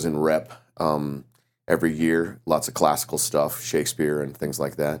 shows in rep every year, lots of classical stuff, Shakespeare and things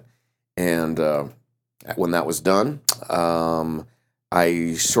like that. And when that was done,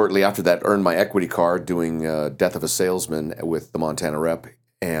 I shortly after that earned my equity card doing Death of a Salesman with the Montana Rep,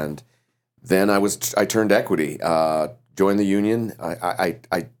 and then I turned equity, joined the union. I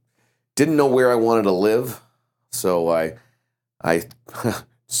didn't know where I wanted to live, so I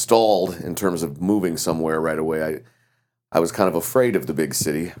stalled in terms of moving somewhere right away. I was kind of afraid of the big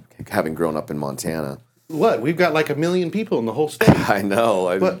city, having grown up in Montana. What? We've got like 1 million people in the whole state. I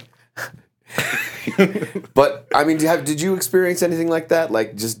know. But I mean, did you experience anything like that?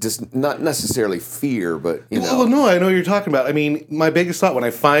 Like just not necessarily fear, but Well, no, I know what you're talking about. I mean, my biggest thought when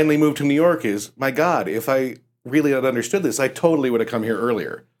I finally moved to New York is, my God, if I really had understood this, I totally would have come here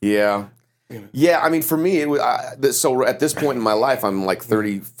earlier. Yeah. Yeah, I mean, for me, it was, so at this point in my life, I'm like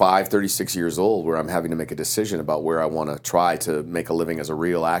 35, 36 years old, where I'm having to make a decision about where I want to try to make a living as a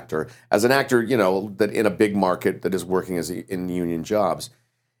real actor. As an actor, that in a big market that is working in union jobs.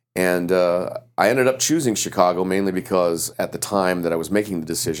 And I ended up choosing Chicago mainly because at the time that I was making the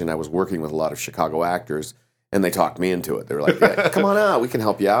decision, I was working with a lot of Chicago actors, and they talked me into it. They were like, yeah, come on out, we can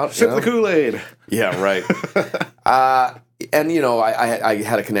help you out. Sip the Kool-Aid. Yeah, right. And, I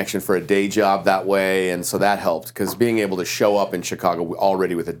had a connection for a day job that way, and so that helped, because being able to show up in Chicago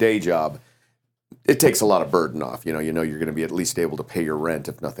already with a day job, it takes a lot of burden off. You're going to be at least able to pay your rent,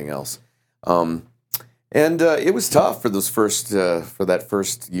 if nothing else. And it was tough for that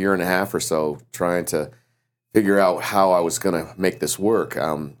first year and a half or so, trying to figure out how I was going to make this work.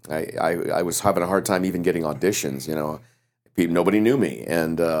 I was having a hard time even getting auditions. Nobody knew me,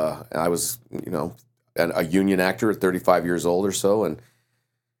 and I was, a union actor at 35 years old or so, and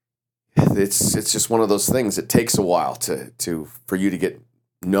it's just one of those things. It takes a while for you to get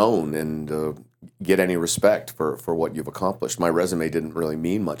known and get any respect for what you've accomplished. My resume didn't really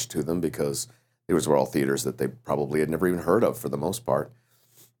mean much to them because these were all theaters that they probably had never even heard of for the most part.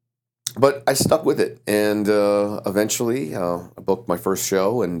 But I stuck with it, and eventually I booked my first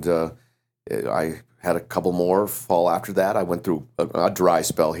show, and I had a couple more fall after that. I went through a dry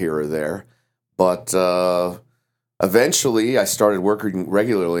spell here or there. But eventually, I started working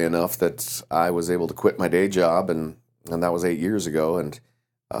regularly enough that I was able to quit my day job, and that was 8 years ago, and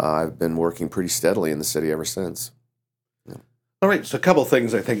I've been working pretty steadily in the city ever since. All right, so a couple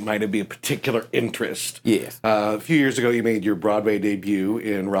things I think might be of particular interest. Yes. A few years ago, you made your Broadway debut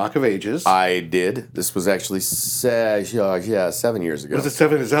in Rock of Ages. I did. This was actually 7 years ago. Was it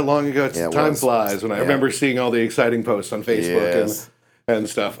 7? Is that long ago? Time flies. When I remember seeing all the exciting posts on Facebook and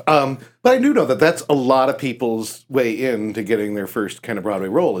stuff. But I do know that that's a lot of people's way into getting their first kind of Broadway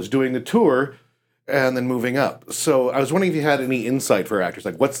role, is doing the tour and then moving up. So I was wondering if you had any insight for actors,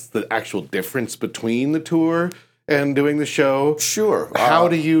 like what's the actual difference between the tour and doing the show? Sure. How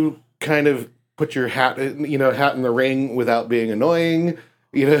do you kind of put your hat in the ring without being annoying?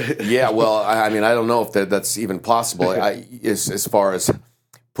 Yeah, well, I mean, I don't know if that's even possible. As far as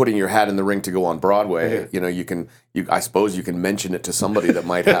putting your hat in the ring to go on Broadway, I suppose you can mention it to somebody that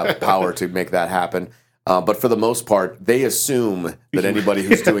might have power to make that happen. But for the most part, they assume that anybody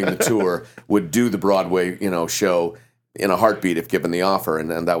who's doing the tour would do the Broadway, show in a heartbeat if given the offer,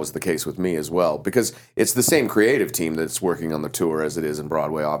 and that was the case with me as well, because it's the same creative team that's working on the tour as it is in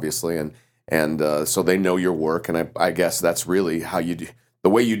Broadway, obviously, and so they know your work, and I guess that's really how you do. The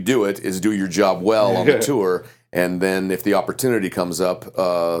way you do it is do your job well on the tour, and then if the opportunity comes up,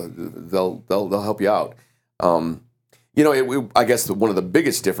 they'll help you out. I guess one of the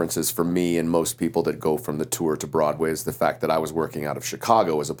biggest differences for me and most people that go from the tour to Broadway is the fact that I was working out of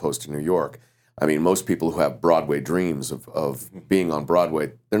Chicago as opposed to New York. I mean, most people who have Broadway dreams of being on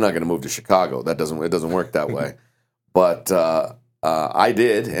Broadway, they're not going to move to Chicago. It doesn't work that way. But I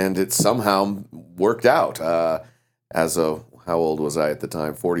did, and it somehow worked out. How old was I at the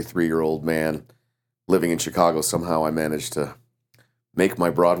time? 43-year-old man living in Chicago. Somehow I managed to make my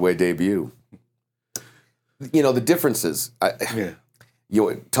Broadway debut. The differences.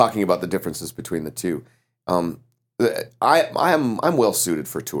 Talking about the differences between the two. I'm well suited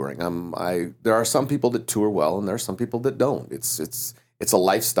for touring. There are some people that tour well, and there are some people that don't. It's a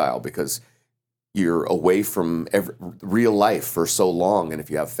lifestyle because you're away from real life for so long, and if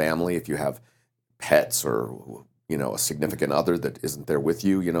you have family, if you have pets, or a significant other that isn't there with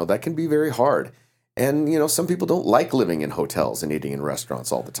you, that can be very hard. And, some people don't like living in hotels and eating in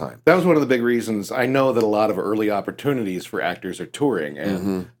restaurants all the time. That was one of the big reasons. I know that a lot of early opportunities for actors are touring,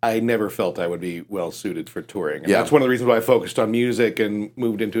 and I never felt I would be well suited for touring. And that's one of the reasons why I focused on music and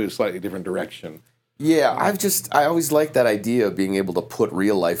moved into a slightly different direction. Yeah, I always liked that idea of being able to put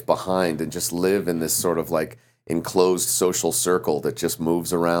real life behind and just live in this sort of like enclosed social circle that just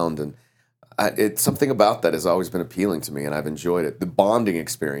moves around, and it's something about that has always been appealing to me, and I've enjoyed it. The bonding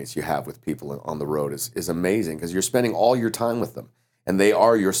experience you have with people on the road is amazing because you're spending all your time with them, and they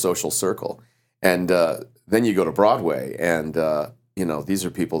are your social circle. And then you go to Broadway, and these are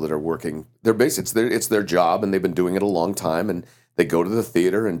people that are working. It's their job, and they've been doing it a long time, and they go to the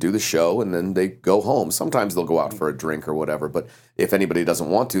theater and do the show, and then they go home. Sometimes they'll go out for a drink or whatever, but if anybody doesn't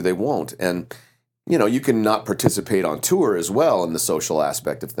want to, they won't. And you can not participate on tour as well in the social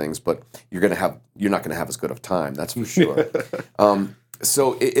aspect of things, but you're not going to have as good of time. That's for sure.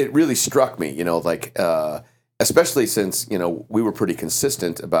 So it really struck me, especially since we were pretty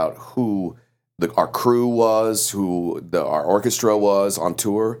consistent about who our crew was, who our orchestra was on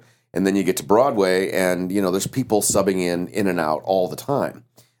tour, and then you get to Broadway, and there's people subbing in and out all the time,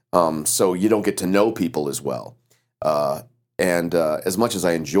 so you don't get to know people as well. And as much as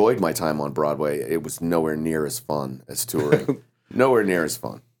I enjoyed my time on Broadway, it was nowhere near as fun as touring. Nowhere near as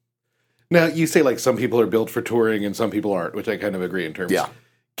fun. Now, you say like some people are built for touring and some people aren't, which I kind of agree in terms. Yeah.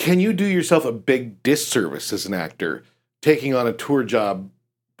 Can you do yourself a big disservice as an actor taking on a tour job,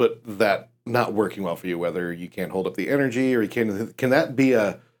 but that not working well for you, whether you can't hold up the energy or can that be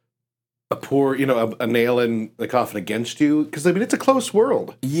a poor, a nail in the coffin against you? Because, it's a close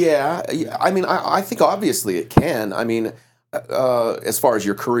world. Yeah. I think obviously it can. As far as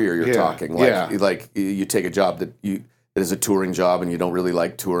your career, you're talking like you take a job that is a touring job and you don't really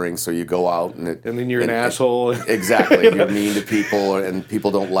like touring, so you go out and then you're an asshole. Exactly, you're mean to people and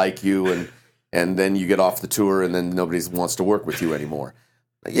people don't like you, and then you get off the tour and then nobody wants to work with you anymore.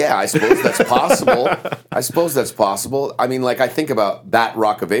 Yeah, I suppose that's possible. I think about that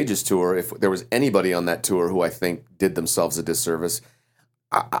Rock of Ages tour. If there was anybody on that tour who I think did themselves a disservice,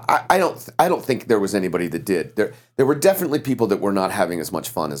 I don't think there was anybody that did. There were definitely people that were not having as much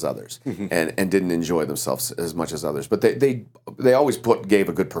fun as others and didn't enjoy themselves as much as others. But they always gave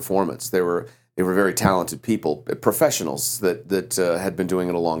a good performance. They were very talented people, professionals that had been doing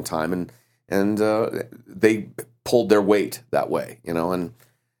it a long time, and they pulled their weight that way, and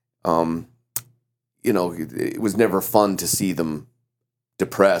it was never fun to see them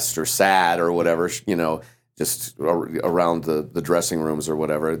depressed or sad or whatever, just around the dressing rooms or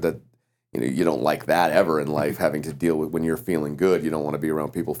whatever. That you don't like that ever in life, having to deal with when you're feeling good. You don't want to be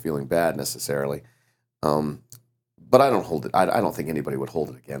around people feeling bad necessarily. But I don't hold it. I don't think anybody would hold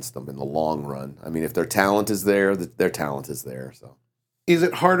it against them in the long run. I mean, if their talent is there, their talent is there. So, is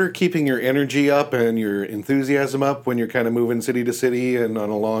it harder keeping your energy up and your enthusiasm up when you're kind of moving city to city and on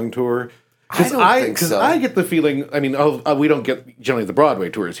a long tour? I don't think so. I get the feeling. I mean, we don't get generally the Broadway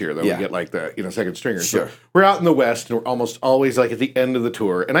tours here, though. Yeah. We get like the second stringers. Sure. So we're out in the West, and we're almost always like at the end of the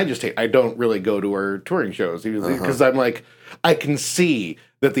tour. And I don't really go to our touring shows because I'm like, I can see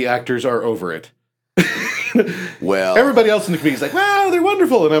that the actors are over it. Well, everybody else in the community is like, wow, they're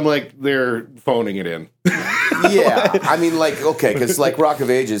wonderful, and I'm like, they're phoning it in. Yeah, I mean, okay, because Rock of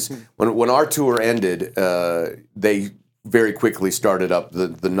Ages, when our tour ended, they very quickly started up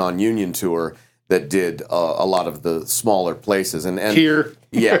the non-union tour that did a lot of the smaller places and here.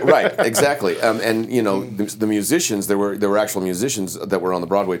 Yeah, right, exactly. And the musicians, there were actual musicians that were on the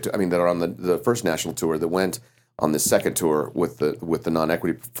Broadway. That are on the first national tour that went on the second tour with the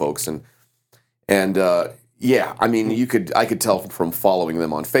non-equity folks and. Yeah, I mean, I could tell from following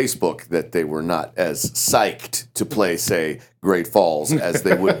them on Facebook that they were not as psyched to play, say, Great Falls as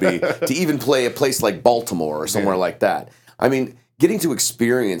they would be to even play a place like Baltimore or somewhere like that. I mean, getting to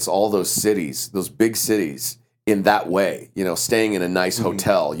experience all those cities, those big cities, in that way, staying in a nice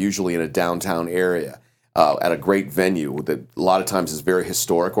hotel, usually in a downtown area, at a great venue that a lot of times is very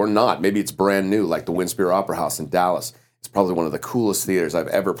historic or not. Maybe it's brand new, like the Winspear Opera House in Dallas. It's probably one of the coolest theaters I've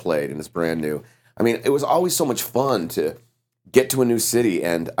ever played, and it's brand new. I mean, it was always so much fun to get to a new city,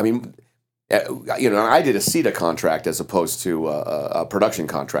 and I mean, I did a CETA contract as opposed to a production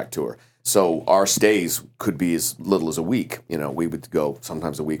contract tour, so our stays could be as little as a week. We would go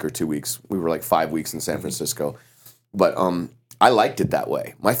sometimes a week or 2 weeks. We were like 5 weeks in San Francisco, but I liked it that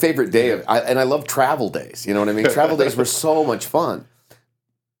way. My favorite day and I love travel days. You know what I mean? Travel days were so much fun,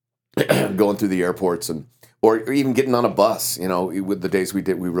 going through the airports or even getting on a bus, with the days we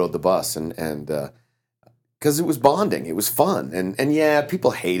rode the bus and because it was bonding, it was fun, and yeah,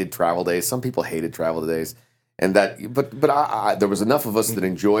 people hated travel days. Some people hated travel days, and but there was enough of us that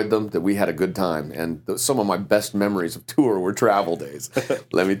enjoyed them that we had a good time, and some of my best memories of tour were travel days.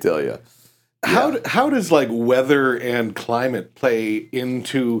 Let me tell you. How does weather and climate play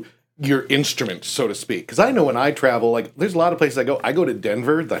into your instrument, so to speak? Because I know when I travel, there's a lot of places I go to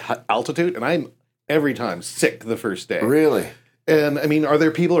Denver, the altitude, and I'm every time sick the first day. Really? And I mean, are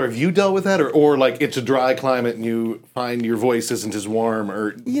there people, or have you dealt with that, or it's a dry climate and you find your voice isn't as warm,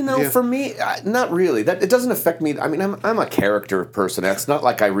 or For me, not really. That it doesn't affect me. I mean, I'm a character person. It's not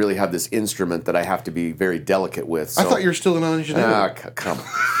like I really have this instrument that I have to be very delicate with. So. I thought you were still an engineer. Come on,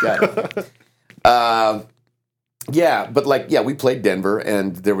 shut up. Yeah, but we played Denver,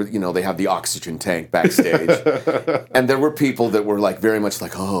 and there was, they have the oxygen tank backstage, and there were people that were very much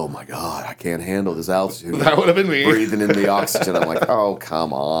oh my God, I can't handle this altitude. That would have been me. Breathing in the oxygen. I'm like, oh,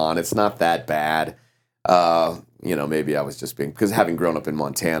 come on, it's not that bad. Maybe I was just because having grown up in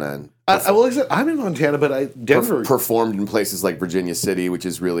Montana and I'm in Montana, but Denver performed in places like Virginia City, which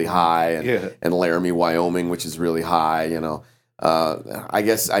is really high, and Laramie, Wyoming, which is really high. I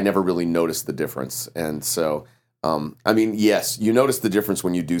guess I never really noticed the difference, and so. I mean, yes, you notice the difference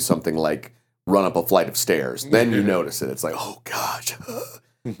when you do something like run up a flight of stairs. Then you notice it. It's like, oh gosh.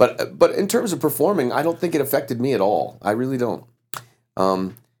 But in terms of performing, I don't think it affected me at all. I really don't.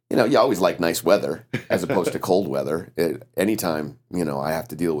 You always like nice weather as opposed to cold weather. Anytime, I have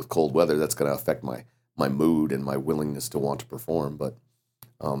to deal with cold weather, that's going to affect my mood and my willingness to want to perform. But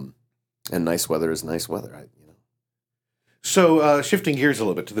and nice weather is nice weather. So shifting gears a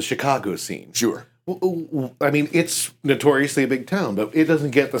little bit to the Chicago scene. Sure. I mean, it's notoriously a big town, but it doesn't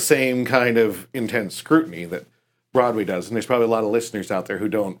get the same kind of intense scrutiny that Broadway does. And there's probably a lot of listeners out there who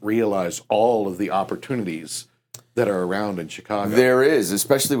don't realize all of the opportunities that are around in Chicago. There is,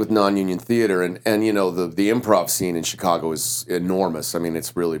 especially with non-union theater. And the improv scene in Chicago is enormous. I mean,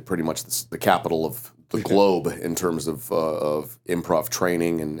 it's really pretty much the capital of the globe in terms of improv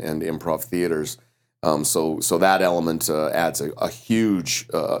training and improv theaters. So that element adds a huge.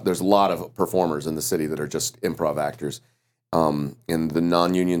 There's a lot of performers in the city that are just improv actors. In the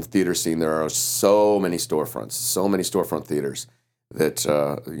non-union theater scene, there are so many storefront theaters that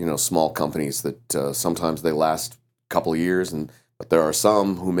small companies that sometimes they last a couple of years, but there are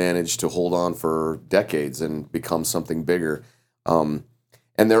some who manage to hold on for decades and become something bigger. And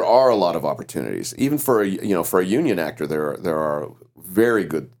there are a lot of opportunities, even for a union actor. There are very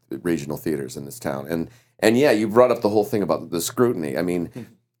good regional theaters in this town. And yeah, you brought up the whole thing about the scrutiny. I mean,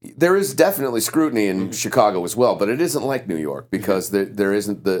 there is definitely scrutiny in Chicago as well, but it isn't like New York because there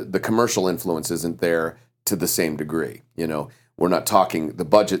isn't the commercial influence isn't there to the same degree. You know, we're not talking the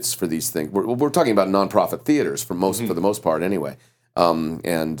budgets for these things. We're talking about nonprofit theaters for the most part anyway.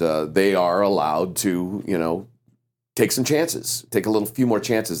 And they are allowed to, you know, take some chances, take a few more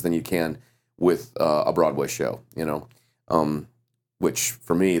chances than you can with a Broadway show, you know, which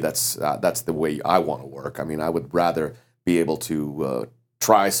for me, that's the way I want to work. I mean, I would rather be able to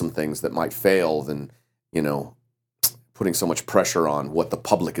try some things that might fail than, you know, putting so much pressure on what the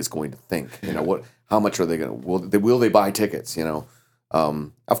public is going to think. You know, how much are they going to, will they buy tickets, you know?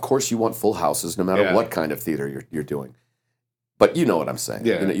 Of course you want full houses no matter what kind of theater you're doing. But you know what I'm saying.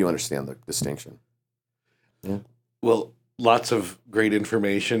 Yeah. You understand the distinction. Yeah. Well, lots of great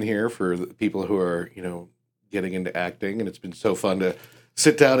information here for the people who are, you know, getting into acting, and it's been so fun to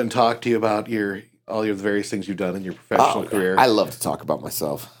sit down and talk to you about all your various things you've done in your professional career. I love to talk about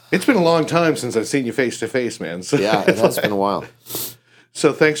myself. It's been a long time since I've seen you face to face, man. So. Yeah, it has been a while.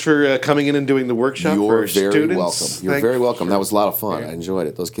 So thanks for coming in and doing the workshop for our students. You're very welcome. You're very welcome. That was a lot of fun. Yeah. I enjoyed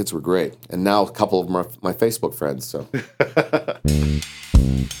it. Those kids were great. And now a couple of them are my Facebook friends. So.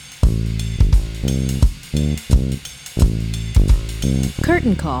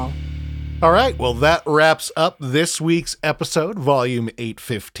 Curtain call. All right, well, that wraps up this week's episode, volume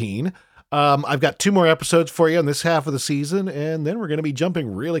 815. I've got 2 more episodes for you in this half of the season, and then we're going to be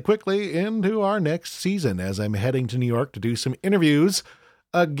jumping really quickly into our next season as I'm heading to New York to do some interviews.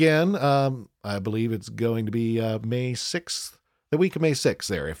 Again, I believe it's going to be May 6th, the week of May 6th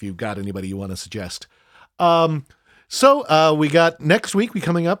there, if you've got anybody you want to suggest. So we got next week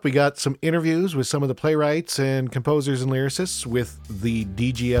coming up, we got some interviews with some of the playwrights and composers and lyricists with the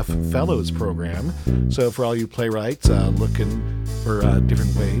DGF Fellows program. So for all you playwrights looking for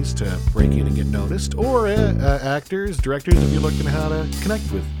different ways to break in and get noticed, or actors, directors, if you're looking how to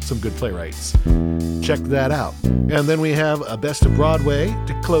connect with some good playwrights, check that out. And then we have a Best of Broadway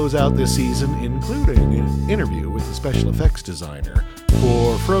to close out this season, including an interview with the special effects designer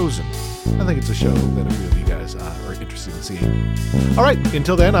for Frozen. I think it's a show that a few of you guys are interested in seeing. All right,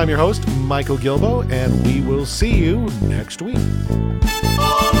 until then, I'm your host, Michael Gilbo, and we will see you next week.